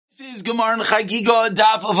Is Gemara and Chagiga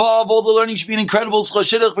Daf of all the learning should be an incredible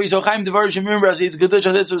schloshidach for Yisochaim Devar Shemir Bras. It's good to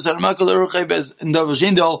show this was Sarmakal Ruchay Bez in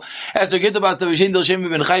Davashindel as a get about Davashindel Shem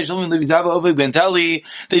Ben Chai Shalom and Levizava Ovik Ben Tali.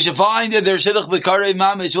 They should find that their shidach Bekare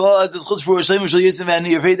Mam as well as the schus for Shlomo Shal Yisem and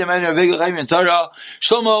Yefei the man of Vega Chaim and Sarah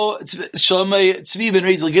Shlomo Tzvi Ben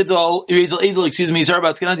Rezel Gittel Rezel Ezel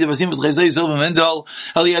Sarbat Skanati Vasim Chayzay Yisov Mendel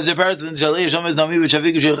Eliezer Paras Ben Shalei Shlomo Nami which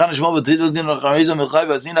Avigu Shechan Shmo but Tidul Din Charizam Chai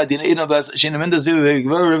Vasina Din Ina Bas Shin Mendes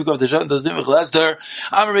of the Shem Tazim Chlester,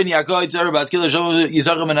 Amar ben Yaakov, Tzar Baskil, Shem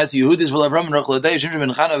Yisachar ben Asi Yehudis, V'Lavram and Rachladei, Shem ben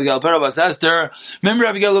Chana, V'Gal Pera Bas Esther, Member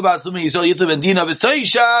Abigail Basumi, Yisrael Yitzhak ben Dina,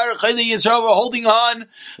 V'Soyishar, Chayli Yisrael, we're holding on.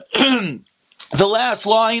 The last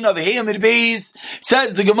line of Hayamid Beis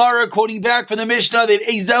says the Gemara, quoting back from the Mishnah, that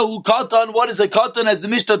Eizahu Katan, what is a Katan, as the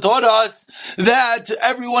Mishnah taught us, that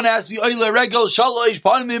everyone has to be Oile Regel, Shalosh,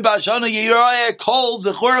 Panimim, Bashana, Yiraya, Kol,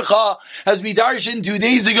 Zechurcha, as we darshan 2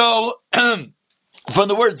 days ago. From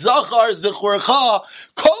the word Zachar, Zechurcha,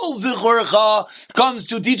 Kol Zechurcha, comes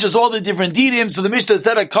to teach us all the different dinim. So the Mishnah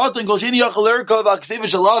said, a katan, Kol Sheni Yachal Erkav,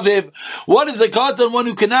 Aksevish Alaviv. What is a katan? One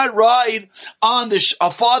who cannot ride on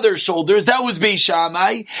a father's shoulders. That was Beis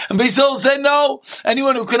Shammai. And Beis Hillel said, no,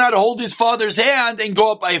 anyone who cannot hold his father's hand and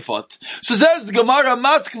go up by foot. So says the Gemara,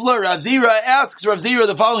 Maskvler, Rav Zira asks Rav Zira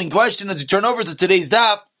the following question as we turn over to today's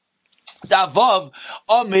daf. Davav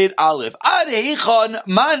Amid Aleph. Adehichan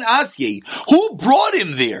Man Asye. Who brought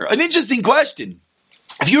him there? An interesting question.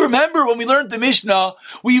 If you remember when we learned the Mishnah,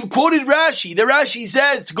 we quoted Rashi. The Rashi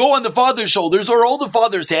says to go on the father's shoulders or hold the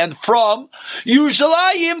father's hand from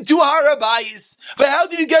Yerushalayim to Harabayis. But how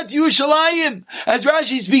did you get to Yerushalayim? As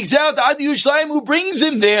Rashi speaks out, Ad Yerushalayim, who brings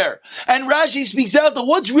him there? And Rashi speaks out that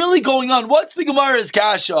what's really going on? What's the Gemara's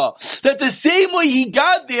kasha? That the same way he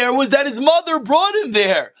got there was that his mother brought him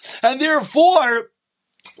there. And therefore,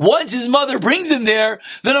 once his mother brings him there,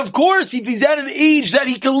 then of course, if he's at an age that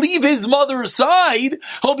he can leave his mother's side,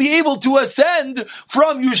 he'll be able to ascend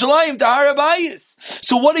from Yerushalayim to Harabayis.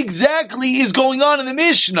 So what exactly is going on in the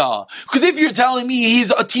Mishnah? Because if you're telling me he's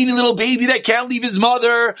a teeny little baby that can't leave his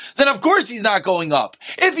mother, then of course he's not going up.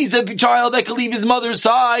 If he's a child that can leave his mother's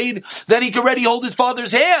side, then he can already hold his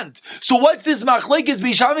father's hand. So what's this machlekes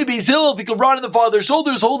Beis Shammai Beis Hillel? If he can run on the father's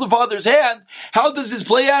shoulders, hold the father's hand, how does this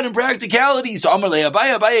play out in practicality? So Amar le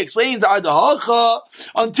Abaye explains Adahacha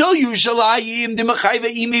until Yerushalayim the Mechayva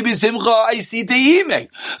Ime B'Simcha I see Teime.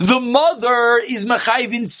 The mother is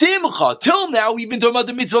Mechayv in Simcha. Till now we've been talking about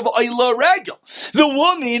the mitzvah of Oila Regel. The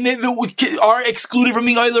women are excluded from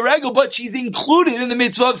being Oila Regel, but she's included in the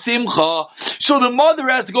mitzvah of Simcha. So the mother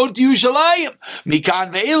has to go to Yerushalayim.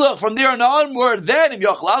 Mikan ve'ilach, from there on onward, then if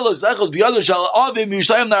Yachlalos Lechos B'Yado Shal Avim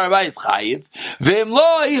Yerushalayim Narabayis Chayiv Ve'im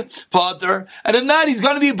Loi Pater, and if not, he's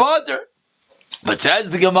going to be Pater. But says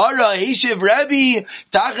the Gemara, Hishiv Rebbe,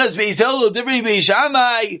 Tachas Beis Hillel, different Beis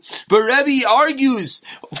Shammai. But Rebbe's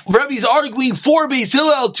arguing for Beis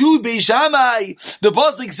Hillel to Beis Shammai. The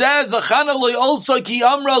pasuk says, V'chana loy also ki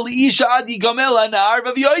amra liisha adi gamel anar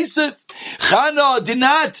Rav Yosef. Chana did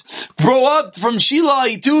not grow up from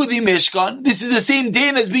Shilai to the Mishkan. This is the same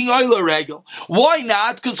din as being Oila Regel. Why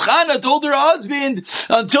not? Because Chana told her husband,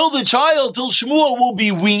 until the child, till Shmuel will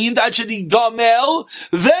be weaned, actually Gamel,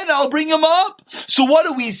 then I'll bring him up. So what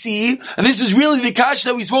do we see? And this is really the kash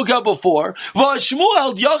that we spoke about before. A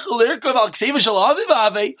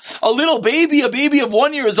little baby, a baby of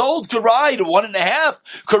 1 year old could ride, 1.5,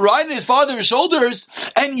 could ride on his father's shoulders,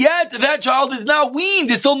 and yet that child is not weaned,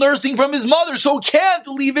 is still nursing from his mother, so can't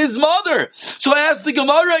leave his mother. So I ask the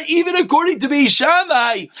Gemara, even according to Beis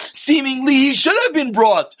Shammai, seemingly he should have been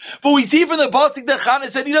brought. But we see from the pasuk that Chana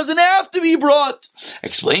said he doesn't have to be brought.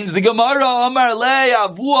 Explains the Gemara, Amar le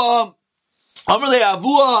Avua.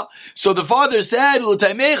 So the father said, according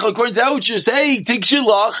to that what you're saying,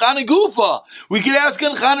 Tikshila Chana Gufa. We could ask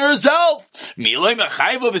on Chana herself.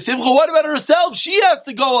 What about herself? She has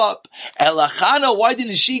to go up. Elachana, why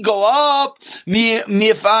didn't she go up? She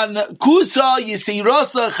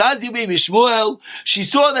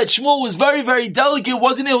saw that Shmuel was very, very delicate,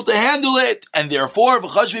 wasn't able to handle it, and therefore,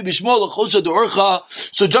 so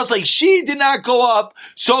just like she did not go up,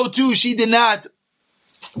 so too she did not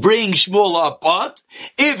bring Shmuel up. But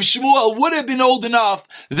if Shmuel would have been old enough,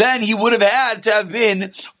 then he would have had to have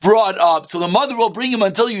been brought up. So the mother will bring him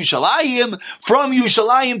until Yerushalayim, from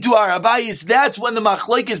Yerushalayim to Harabayis. That's when the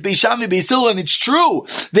machlekes Beis Shammai Beis Hillel, and it's true,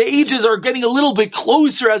 the ages are getting a little bit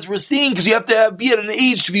closer as we're seeing, because you have to be at an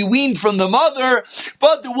age to be weaned from the mother,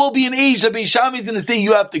 but there will be an age that Beis Shammai is going to say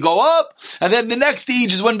you have to go up, and then the next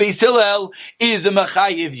age is when Beis Hillel is a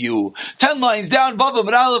mechayev you. 10 lines down, Vav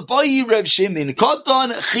Amar Aleph, Bayi Rev Shimon,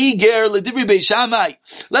 Katan chiger l'divrei Beis Shammai.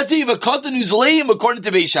 Let's say you have a katan who's leim according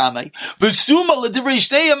to Beis Shammai. V'suma l'divrei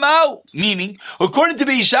Shnei Amau. Meaning, according to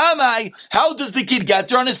Beis Shammai, how does the kid get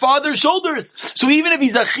there on his father's shoulders? So even if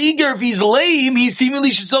he's a chiger, if he's lame, he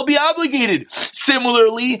seemingly should still be obligated.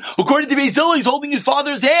 Similarly, according to Beis Hillel, he's holding his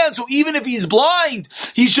father's hand, so even if he's blind,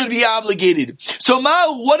 he should be obligated. So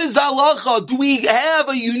what is the halacha? Do we have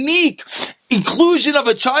a unique inclusion of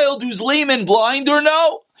a child who's lame and blind or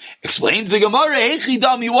no? Explains the Gemara,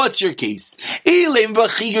 Hechidami, what's your case? If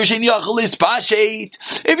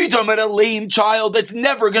you're talking about a lame child that's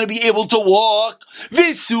never going to be able to walk,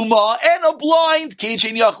 Visuma, and a blind,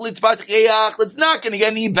 that's not going to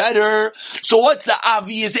get any better. So what's the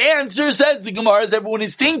obvious answer, says the Gemara, as everyone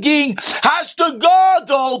is thinking? Hashta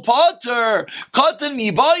Gadol Potter, Katan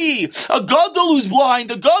Mibai, a Gadol who's blind,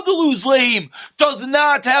 a Gadol who's lame, does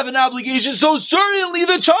not have an obligation, so certainly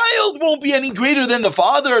the child won't be any greater than the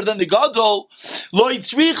father, than the Gadol.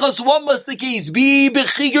 What must the case be? The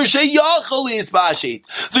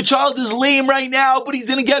child is lame right now, but he's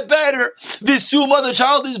going to get better. Visuma, the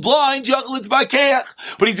child is blind,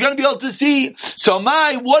 but he's going to be able to see. So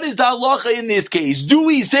what is the halacha in this case? Do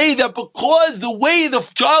we say that because the way the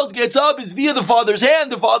child gets up is via the father's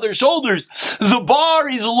hand, the father's shoulders, the bar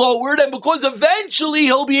is lowered, and because eventually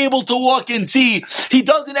he'll be able to walk and see, he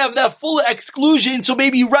doesn't have that full exclusion, so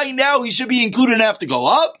maybe right now he should be included and have to go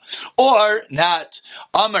up? Or not?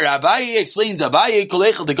 Amar Abaye explains Abaye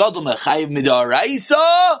kolechel de gadol mechayev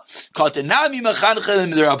midaraisa katenami mechanchel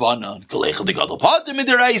midarabanan kolechel de gadol pater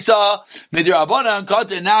midaraisa midarabanan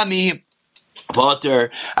katenami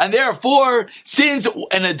Potter. And therefore, since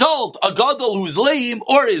an adult, a gadol who's lame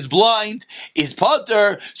or is blind, is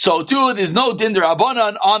Potter, so too there's no din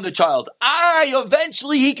d'Rabbanan on the child.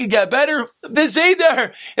 Eventually he could get better.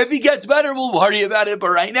 Beseder. If he gets better, we'll worry about it.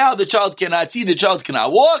 But right now, the child cannot see, the child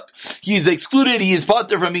cannot walk. He's excluded. He is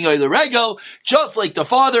Potter from being Oile Regel, just like the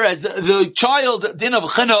father, as the child, din of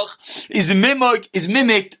Chinuch, is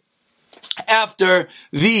mimicked after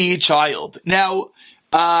the child. Now,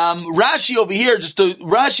 Rashi over here,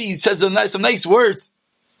 Rashi says some nice words.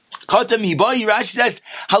 Rashi says,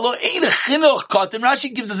 "Halo ein chinuch katan."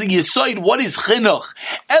 Rashi gives us a yisoid. What is chinuch?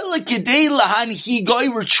 Ela kedei lahan higoi.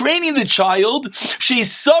 We're training the child.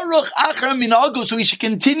 Sheisarach achar minago, so he should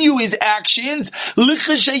continue his actions.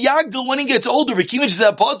 Lichashayagdil when he gets older. V'kimich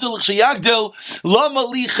zapato lichashayagdil lama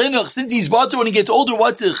li chinuch. Since he's bato when he gets older,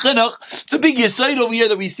 what's the chinuch? It's a big yisoid over here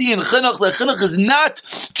that we see in chinuch. That chinuch is not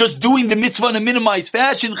just doing the mitzvah in a minimized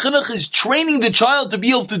fashion. Chinuch is training the child to be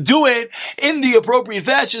able to do it in the appropriate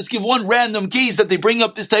fashion. Just give one random case that they bring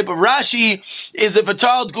up this type of Rashi is if a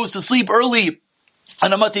child goes to sleep early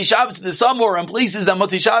on a Motzei Shabbos in the summer, or in places that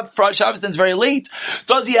Motzei Shabbos ends very late,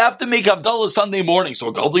 does he have to make Havdalah Sunday morning?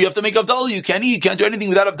 So, you have to make Havdalah. You can't do anything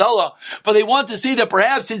without Havdalah. But they want to say that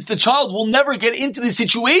perhaps since the child will never get into the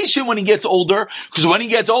situation when he gets older, because when he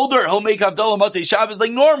gets older, he'll make Havdalah Motzei Shabbos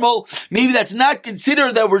like normal, maybe that's not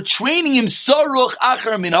considered that we're training him Saruch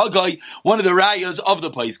Achar Min Hagai, one of the rayas of the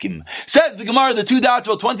Paiskim. Says the Gemara, the two dots,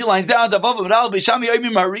 about 20 lines down,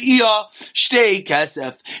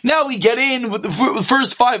 now we get in with the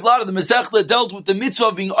first five lot of the Masechta dealt with the mitzvah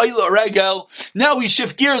of being Oila Regel. Now we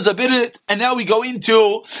shift gears a bit, and now we go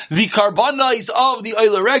into the karbanos of the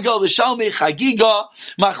Oila Regel, the Shalmei Chagiga,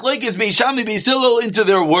 Machlekes Beis Shammai Beis Hillel into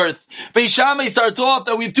their worth. Beis Shammai starts off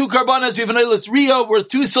that we have two karbanos, we have an Oilas Riyah worth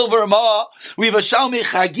 2 silver amah, we have a Shalmei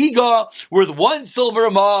Chagiga worth 1 silver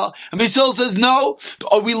amah, and Beis Hillel says no,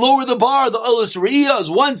 we lower the bar, the Oilas Riyah is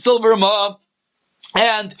 1 silver amah,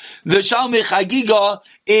 and the Shalmei Chagiga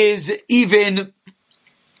is even.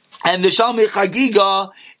 And the Shalmei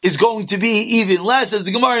Chagiga is going to be even less, as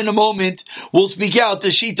the Gemara in a moment will speak out the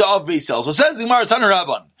Shita of Beis Hillel. So says the Gemara, Tana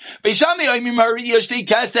Rabban. Beis Shammai oimim hariyah shtei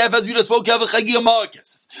kasef, as we just spoke, have a Chagiga ma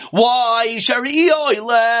kasef. Why? Shariyah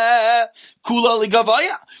oile kula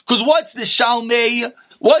ligavaya. Because what's the Shalmei?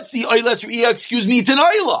 What's the Oilas Riyah? It's an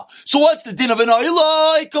Oila. So what's the din of an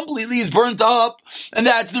Oila? It completely is burnt up. And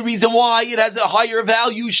that's the reason why it has a higher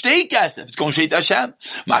value. Shtei kasef. It's going Shtei Hashem.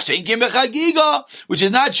 Mashenkim bechagiga, which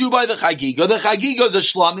is not true by the Chagiga. The Chagiga is a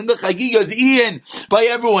shlam, and the Chagiga is eaten by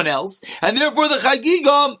everyone else. And therefore the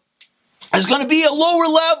Chagiga is going to be a lower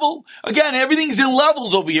level. Again, everything's in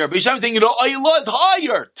levels over here. Beis Shammai is saying, Ayla is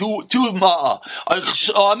higher, 2 ma'ah.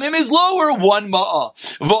 Shamim is lower, 1 ma'ah.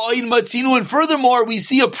 Va'ayin matzinu, and furthermore, we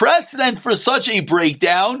see a precedent for such a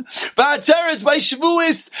breakdown. Ba'atzeres by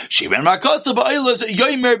Shavuos, Shiben Makasa ba'ayla,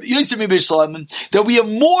 Yoser mi b'shlamim, that we have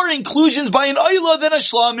more inclusions by an Ayla than a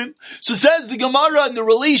Shlamim. So says the Gemara, in the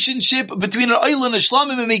relationship between an Ayla and a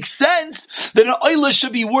Shlamim, it makes sense that an Ayla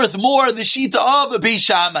should be worth more, the Shita of a Beis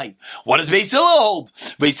Shammai. What does Beis Hillel hold?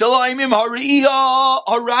 Beis Hillel Aimim Haraya,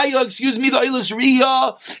 the Oilus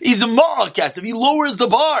Riyah is a Ma'a Kesef. He lowers the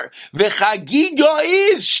bar. The Chagiga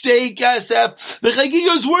is Shtei Kesef. The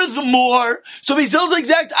Chagiga is worth more. So Beis Hillel's the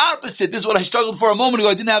exact opposite. This is what I struggled for a moment ago.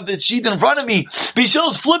 I didn't have this sheet in front of me. Beis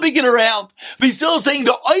Hillel's flipping it around. Beis Hillel's saying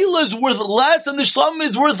the Oila is worth less and the Shlamim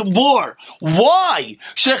is worth more. Why?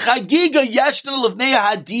 Shechagiga Yeshna Lifnei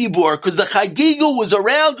HaDibur. Because the Chagiga was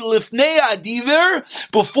around Lifnei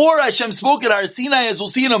HaDibur before Hashem spoke at Har Sinai, as we'll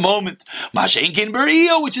see in a moment. Mashenkin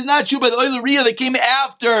Beria, which is not true by the Oila Riyah that came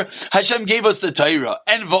after Hashem gave us the Torah.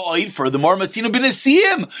 And Va'id, furthermore, Masinu bin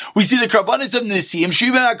Nesiyim. We see the Karbanis of Nesiyim.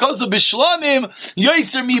 Shri ben HaKosa B'Shlamim.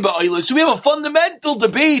 Yoiser Mi Ba'oila. So we have a fundamental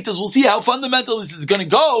debate, as we'll see how fundamental this is going to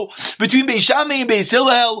go, between Beis Shammai and Beis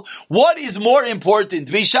Hillel. What is more important?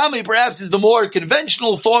 Beis Shammai perhaps is the more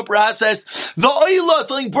conventional thought process. The Oila,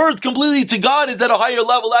 selling birth completely to God, is at a higher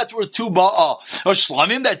level. That's worth 2 Ma'ah. A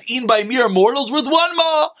Shlamim that's eaten by mere mortals worth 1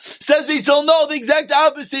 Ma'ah. Says Beis Hillel, no, the exact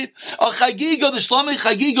opposite. A Chagiga, the Shlamim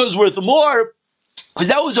Chagiga is worth more. Because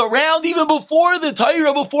that was around even before the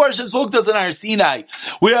Torah, before Hashem spoke to us in Har Sinai.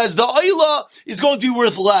 Whereas the Oila is going to be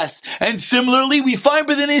worth less. And similarly, we find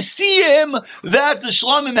within Nesiyim that the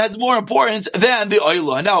Shlamim has more importance than the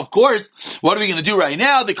Oila. And now, of course, what are we going to do right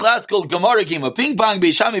now? The classical Gemara game of ping pong,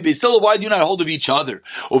 Beis Shammai, Beis Hillel, why do you not hold of each other?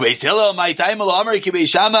 Beis Hillel, my time, Beis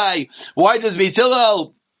Shammai. Why does Beis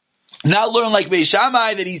Hillel now learn like Beis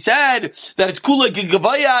Shammai that he said that it's kula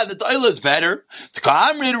gavaya, that the oila is better?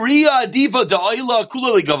 K'amrin riya adiva the oila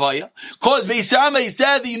kula gavaya. Cause Beis Shammai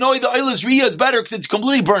said that the oila's riya is better because it's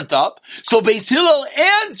completely burnt up. So Beis Hillel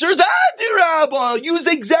answers, Adirabba, use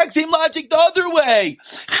the exact same logic the other way.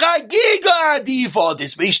 Chagiga adiva,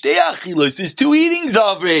 this beishtei achilos, there's 2 eatings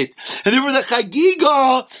of it. And therefore the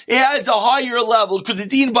chagiga, it has a higher level because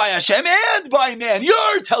it's eaten by Hashem and by man.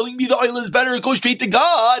 You're telling me the oila is better, it goes straight to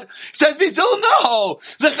God. Says Beis Hillel, no,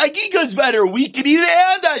 the Chagiga is better. We can eat it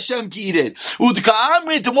and Hashem can eat it. Udka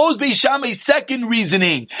Amrit, the most Beis Shammai's second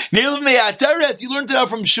reasoning. Neilav Me'atzeres, you learned it out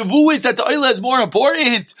from Shavuos that the oil is more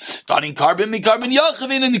important. Starting carbon, carbon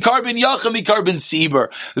Yachavin, and the carbon Yacham, carbon Sieber.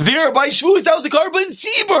 There, by Shavuos, that was the carbon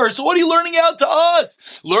Sieber. So what are you learning out to us?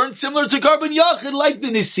 Learn similar to carbon Yachid, like the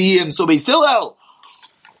Nesiyim. So Beis Hillel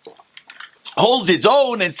holds its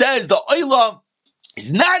own and says the oil is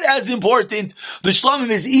not as important. The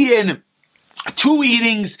Shlamim is eaten 2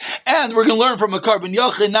 eatings, and we're going to learn from a carbon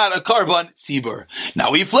yachid, not a carbon sibur.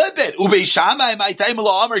 Now we flip it. Beis Shammai, my time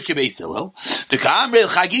Amar Beis Hillel. The Kamre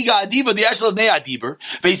Chagiga Adiba, the Ashel Ne Adiber.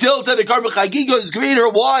 Beis Hillel said the carbon Chagiga is greater.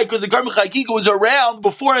 Why? Because the carbon Chagiga was around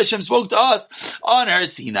before Hashem spoke to us on Har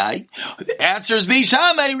Sinai. The answer is Beis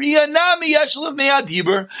Shammai, Riya Nami Ashel Ne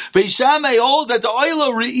Adiber. Beis Shammai holds that the oil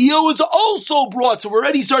of Riya was also brought. So we're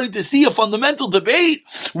already starting to see a fundamental debate.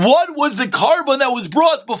 What was the carbon that was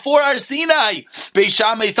brought before Har Sinai? Beis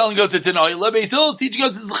Shammai is telling us it's an oila. Beis Hillel is teaching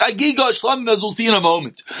us it's chagiga shlamim, as we'll see in a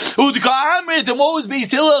moment. Udka Amrit, and what was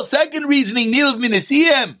Beis Hillel's second reasoning? Nilav min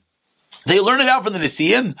Nesiyim. They learn it out from the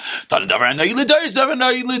Nesiyim.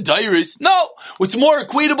 No, it's more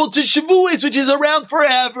equatable to Shavuos, which is around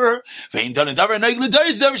forever. And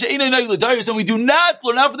we do not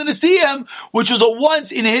learn out from the Nesiyim, which was a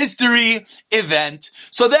once in history event.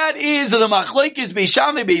 So that is the machlokes Beis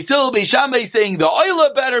Shammai, Beis Hillel. Beis Shammai saying the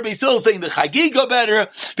oila better, Beis Hillel saying the chagiga better.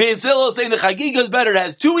 Beis Hillel saying the chagiga is better. It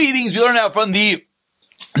has 2 eatings. We learn out from the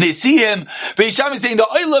Nesiyim. Beis Shammai saying the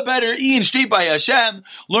oila better, eaten straight by Hashem,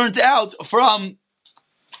 learned out from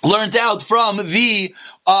the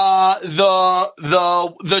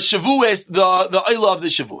Shavuos, the oila of the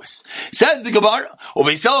Shavuos. Says the Gemara,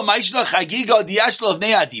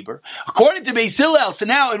 according to Beis Hillel, so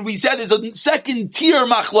now, and we said there's a second tier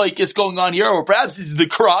machlokes going on here, or perhaps this is the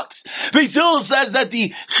crux. Beis Hillel says that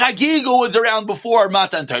the Chagiga was around before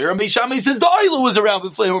Matan Torah, and Beis Shammai says the oila was around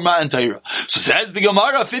before Matan Torah. So says the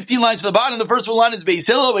Gemara, 15 lines to the bottom, the first one is Beis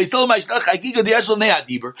Hillel, Chagiga, the Ashel Nei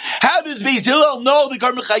Adiber. How does Beis Hillel know the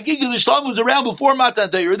carbon Chagiga, the Shlam was around before Matan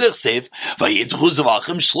Torah? They're safe. But according to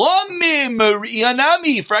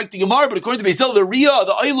Beis Hillel, the Riyah,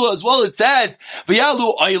 the Oila as well, it says,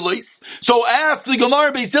 V'yalu Oilos. So ask the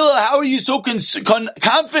Gemara, Beis Hillel, how are you so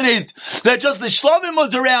confident that just the Shlamim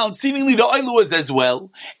was around, seemingly the Oila was as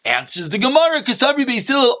well? Answers the Gemara, Kasabri Beis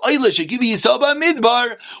Hillel, Oila, Shekivi Yisaba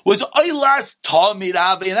Midbar, was Oilas Tamid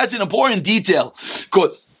Ave, and that's an important detail,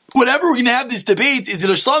 because whenever we're going to have this debate, is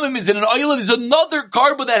it a shlamim, is it an oila, there's another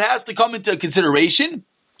carbon that has to come into consideration.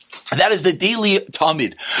 That is the daily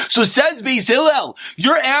Tamid. So says Beis Hillel,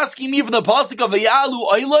 you're asking me from the pasuk of Vayalu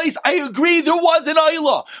Oilais. I agree, there was an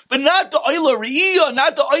Oila, but not the Oila Re'iyah,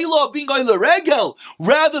 not the Oila of being Oila Regel,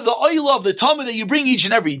 rather the Oila of the Tamid that you bring each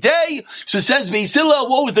and every day. So says Beis Hillel,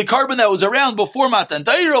 what was the carbon that was around before Matan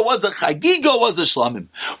Torah? Was a Chagiga, was a Shlamim.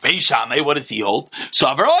 Beis Shammai, what does he hold? So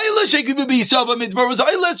Avar Oila Shekiv B'Yisava Midbar was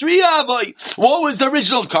Oilas Re'iyah. What was the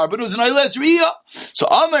original carbon? It was an Oilas Re'iyah. So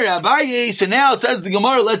Amar Abaye, so now says the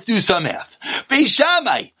Gemara, let's do some math. Beis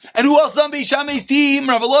Shammai, and who else on Beis Shammai's team?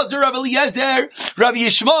 Rav Elazar, Rav Eliezer, Rabbi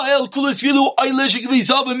Yishmael, Kulas Filu, Eilish,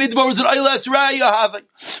 Gvisab, Midbar was an Eilas Raya having.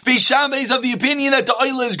 Beis Shammai is of the opinion that the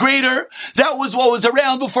Eila is greater. That was what was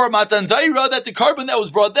around before Matan Torah, that the carbon that was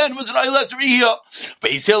brought then was an Eilas Raya.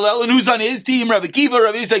 Beis Hillel, and who's on his team? Rabbi Kiva,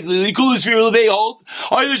 Rabbi Yisrael, Kulas Filu, they hold.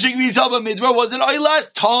 Eilish, Gvisab, Midbar was an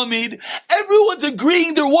Eilas Talmid. Everyone's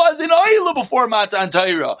agreeing there was an Eila before Matan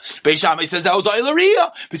Torah. Beis Shammai says that was the Eila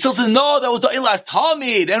Raya. Beis says, no, that was the Eilas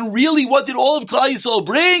Talmid. And really, what did all of Klal Yisrael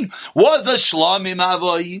bring? Was a Shlamim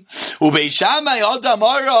Havai. Ubeis Shammai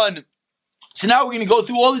Adamaran. So now we're going to go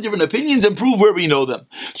through all the different opinions and prove where we know them.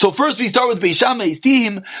 So first we start with Beis Shammai's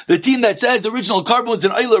team, the team that says the original carbon was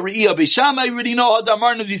an Eila Re'iyah. Beis Shammai, we already know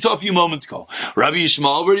Hadamar, as we saw a few moments ago. Rabbi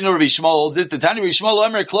Yishmael, we already know Rabbi Yishmael holds this. The Tani Rabbi Yishmael,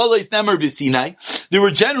 Emer Klolais Nemer B'Sinai. There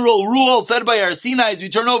were general rules said by our Sinai as we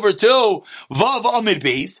turn over to Vav Amid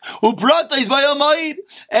Beis, Upratais by Almaid.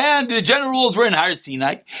 And the general rules were in Har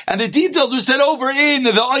Sinai. And the details were set over in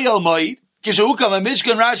the Ayal Maid. Kishahukam and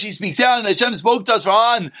Mishkan Rashi speaks out, and Hashem spoke to us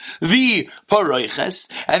on the Paroiches,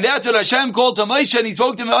 and that's what Hashem called to Moshe, and he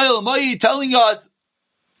spoke to Moshe, telling us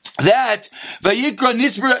that Vayikra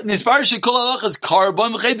Nispar Shekol Halachas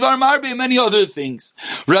Karbon V'Chedvar Marbe and many other things.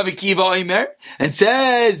 Rabbi Akiva Omer, and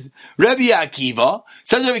says Rabbi Akiva,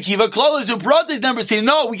 Klal is who brought this number saying,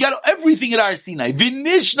 no, we got everything at our Sinai.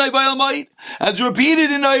 Vinishnai B'Yalmayit, as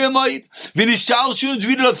repeated in Ayalmayit. Vinishtal Shun,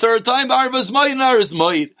 read it a third time, Arvas Mayit and Aris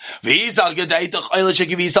Mayit. V'Yisal Gedaitach Oyla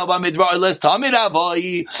Shekivisal B'Midbar Oyles Tamid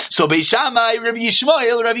Avai. So Beis Shammai, Rabbi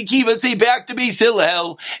Yishmael, Rabbi Akiva say back to Beis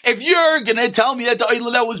Hillel, if you're gonna tell me that the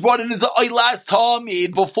Oyla that was brought in as an Oylas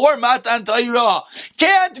Tamid before Matan Torah,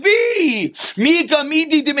 can't be! Mika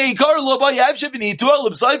Midi Demeikar Lo Bayav Shavini Tuach,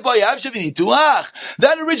 L'Bsayv Bayav Shavini Tuach.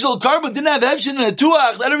 That original carbon didn't have Hevshin and a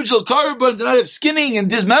Tuach. That original carbon did not have skinning and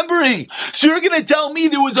dismembering. So you're going to tell me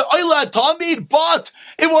there was an Oylat Tamid, but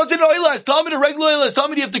it wasn't Oylas Tamid, a regular Oylas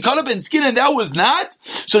Tamid you have to cut up and skin, and that was not?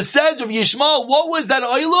 So says Rabbi Yishmael, what was that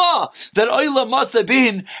Oyla? That Oyla must have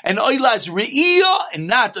been an Oylas Re'iyah and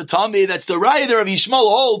not a Tamid. That's the Raya that Rabbi Yishmael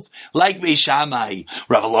holds, like Beis Shammai.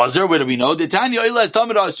 Rav Elazar, where do we know? The Tanya Oylas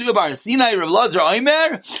Tamid Asuya Bar Sinai, Rav Elazar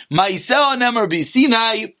Omer, Ma'iseh Nemer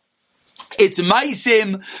B'Sinai. It's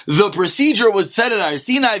Maisim. The procedure was set at our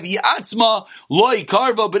Sinai v'atzma loy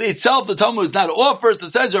karva, but itself the Talmud was not offered. So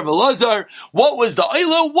says Rav Elazar, what was the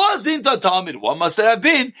Oila? Wasn't a Talmud. What must it have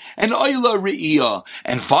been? An Oila Re'iyah.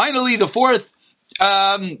 And finally, the fourth,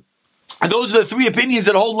 and those are the three opinions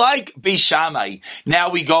that hold like Beis Shammai.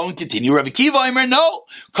 Now we go and continue. Rav Akiva Omer, no.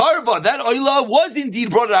 Karva, that Oila was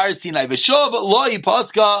indeed brought at Har Sinai. V'shav loy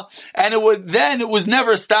paska, and it was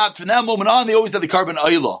never stopped. From that moment on, they always had the carbon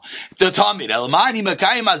Oila. The Talmud, Elamani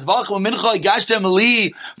Makayim Azvach Mincha Gashtem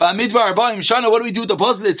Li Ba'Midbar Arba'im Shana. What do we do with the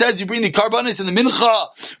pasuk that says you bring the carbonis and the Mincha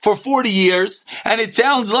for 40 years? And it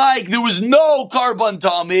sounds like there was no carbon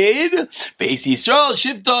Talmud. Beis Yisrael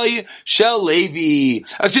Shiftoi Shel Levi.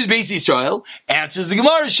 Actually, Beis Yisrael answers the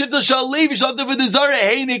Gemara,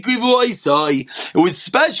 it was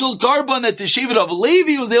special carbon that the Shevet of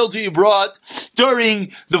Levi was able to be brought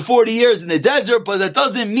during the 40 years in the desert, but that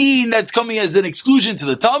doesn't mean that's coming as an exclusion to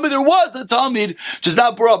the Talmud. There was a Talmud, just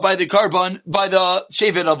not brought by the carbon, by the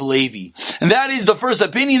Shevet of Levi. And that is the first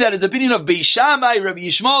opinion. That is the opinion of Beis Shammai, Rabbi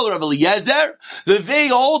Yishmael, Rabbi Eliezer, that they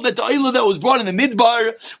hold that the Oila that was brought in the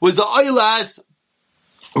Midbar was the Oilas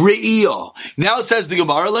Re'iyah. Now says the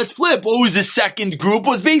Gemara, let's flip. What was the second group?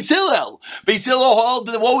 Was Beis Hillel. Beis Hillel held,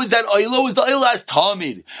 what was that Oila? Was the Oilas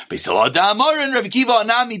Tamid. Beis Hillel Damar and Rav Akiva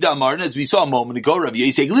Anami Damar. And as we saw a moment ago, Rav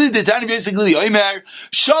Yisrael Glili, the Tani Rav Yisrael Glili, Omer,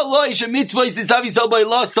 Shalosh, a mitzvah, is Tavi by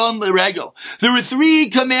Allah, son, Regel. There were three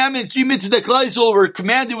commandments, three mitzvahs that Klal Yisrael were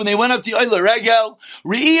commanded when they went up to Oila Regel,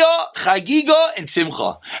 Re'iyah, Chagiga, and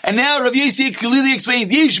Simcha. And now Rav Yisrael Glili explains,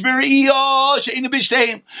 Yish Be'Re'iyah, She'ena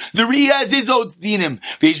B'Shteim. The Re'iyah is Izot Dinim.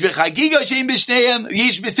 So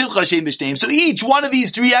each one of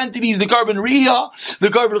these three entities, the carbon Riyah, the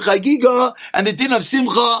carbon Chagiga, and the din of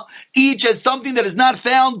Simcha, each has something that is not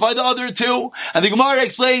found by the other two. And the Gemara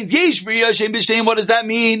explains, Yesh Riyah Shem B'Shteim, what does that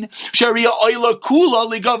mean? Sharia Oila Kula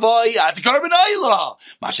Ligavai, that's the carbon Oila.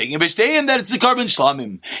 Mashengi B'Shteim, that it's the carbon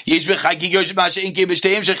Shlamim. Yesh B'Chagiga Mashengi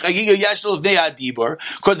B'Shteim, Shechagiga Yashel of Nei Adibur,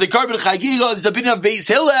 because the carbon Chagiga is the opinion of Beis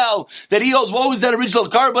Hillel, that he holds, what was that original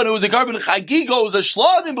carbon? It was a carbon Chagiga, it was a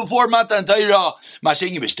Shlamim before Matan Torah.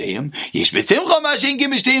 Mashengi B'Shteim, Yesh B'Simcha Mashengi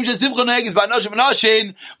B'Shteim, Shesimcha Noeg, B'Anoshim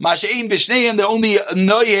Anashin, Mashein B'Shteim, they're only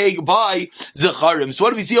Noeg by Zecharim. So what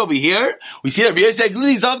do we see over here? We see that Rabbi Yosef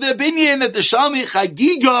Glili is of the opinion that the Shalmi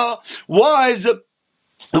Chagiga was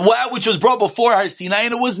which was brought before Har Sinai,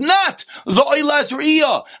 and it was not the Oilas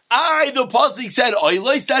Riyah. The Pasuk said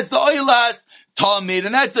Oilas, that's the Oilas Talmud,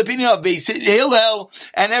 and that's the opinion of Beis Hillel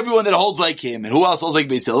and everyone that holds like him. And who else holds like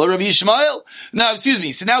Beis Hillel? Rabbi Yishmael? No, excuse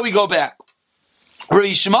me. So now we go back.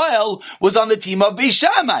 Rabbi Yishmael was on the team of Beis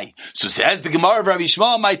Shammai. So says the Gemara of Rabbi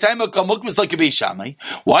Yishmael, my time of Kamukmas like a Beis Shammai.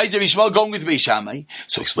 Why is Rabbi Yishmael going with Beis Shammai?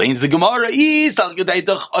 So explains the Gemara, if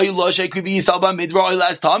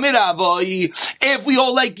we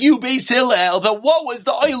all like you, Beis Hillel, then what was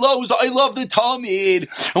the Oila? It was the Oila of the Talmud.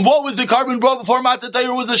 And what was the carbon brought before Matan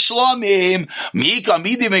Torah? Was a Shlamim.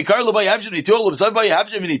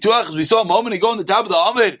 As we saw a moment ago on the top of the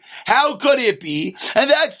Amud. How could it be? And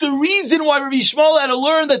that's the reason why Rabbi Yishmael had to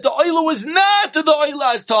learn that the oila was not the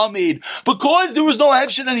oila as Talmud. Because there was no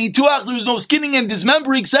hefshin and hituach, there was no skinning and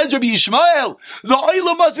dismembering, says Rabbi Yishmael, the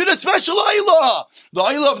oila must be the special oila. The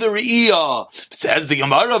oila of the Re'iyah. Says the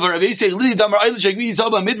Gemara of Rabbi Yisrael Glili, Damar oila shekvi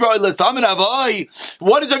yisaba midra oila as Talmud havai.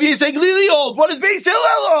 What does Rabbi Yisrael Glili hold? What does Beis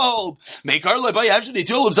Hillel hold?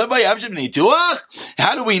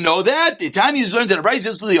 How do we know that? The Tanya is learned that Rabbi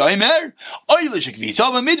Yisrael Glili Omer, oila shekvi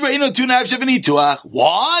yisaba midra ino tuna hefshin and hituach.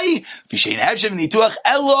 Why? Vishein hefshin and hituach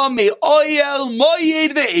ela me oyel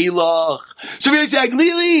moyed ve'elach. So Rabbi Yisrael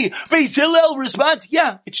Glili, Beis Hillel responds,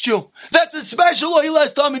 yeah, it's true. That's a special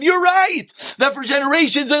oilas Talmud. You're right. That for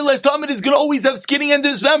generations, oilas Talmud is going to always have skinning and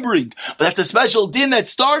dismembering. But that's a special din that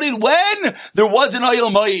started when there was an oil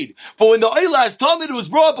moed. But when the oilas Talmud was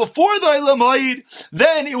brought before the oil moed,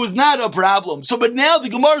 then it was not a problem. So, but now the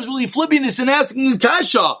Gemara is really flipping this and asking a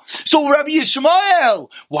kasha. So Rabbi Yishmael,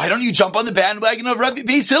 why don't you jump on the bandwagon of Rabbi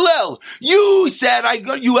Beis Hillel? You said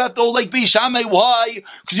you have to hold like Beis Shammai. Why?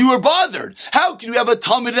 Because you were bothered. How can you have a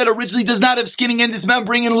Talmud that originally does not have skinning and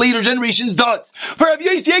dismembering and later generations does? But Rabbi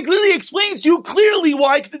Yosef clearly explains to you clearly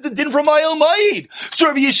why, because it's a din from Ayel Ma'id. So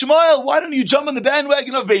Rabbi Yishmael, why don't you jump on the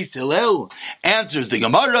bandwagon of Beis Hillel? Answers the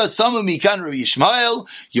Gemara, some of Mikan Rabbi Yishmael,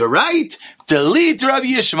 you're right. Delete Rabbi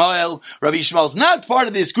Yishmael. Rabbi Yishmael's not part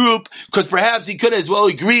of this group, because perhaps he could as well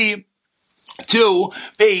agree to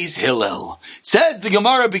Beis Hillel. Says the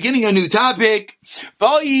Gemara, beginning a new topic.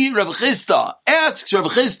 Pai Rav Chisda asks Rav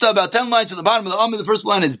Chisda about 10 lines at the bottom of the Amud. The first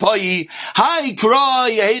line is Pai Hai Kra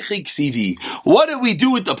Yehechi Ksivi. What do we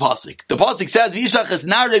do with the pasuk? The pasuk says V'yishlach es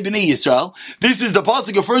Narei B'nei Yisrael. This is the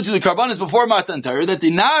pasuk referring to the Karbanos before Matan Torah, that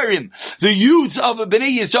the Narim, the youths of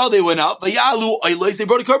B'nei Yisrael, they went up. Vayalu Oilos, they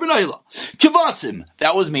brought a carbon oila. Kivasim,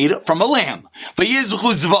 that was made from a lamb.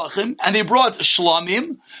 Vayizvchu Zvachim, and they brought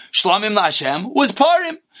Shlamim. Shlamim Lashem was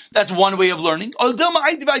Parim. That's one way of learning. What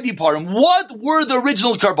were the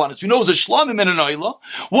original karbanos? We know it was a shlamim and an oila.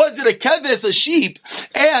 Was it a keves, a sheep,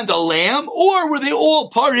 and a lamb? Or were they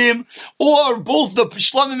all parim? Or both the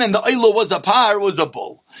shlamim and the oila was a par, was a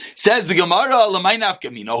bull? Says the Gemara,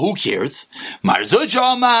 who cares?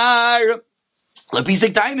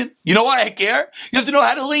 You know why I care? You have to know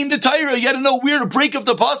how to lay in the Torah. You have to know where to break up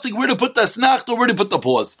the pasuk, where to put the snacht, or where to put the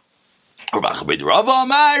pause. If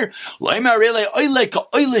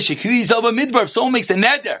someone makes a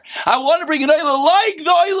neder, I want to bring an oila like the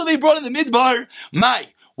oila they brought in the midbar.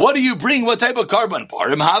 What do you bring? What type of carbon?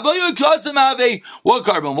 What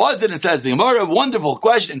carbon was it? And says the Gemara, wonderful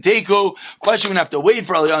question. Teku, question we have to wait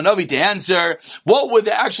for Eliyahu Navi to answer. What were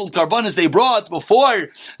the actual carbonas they brought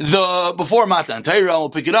before Matan Torah?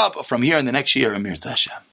 We'll pick it up from here in the next year. Amir Tashem.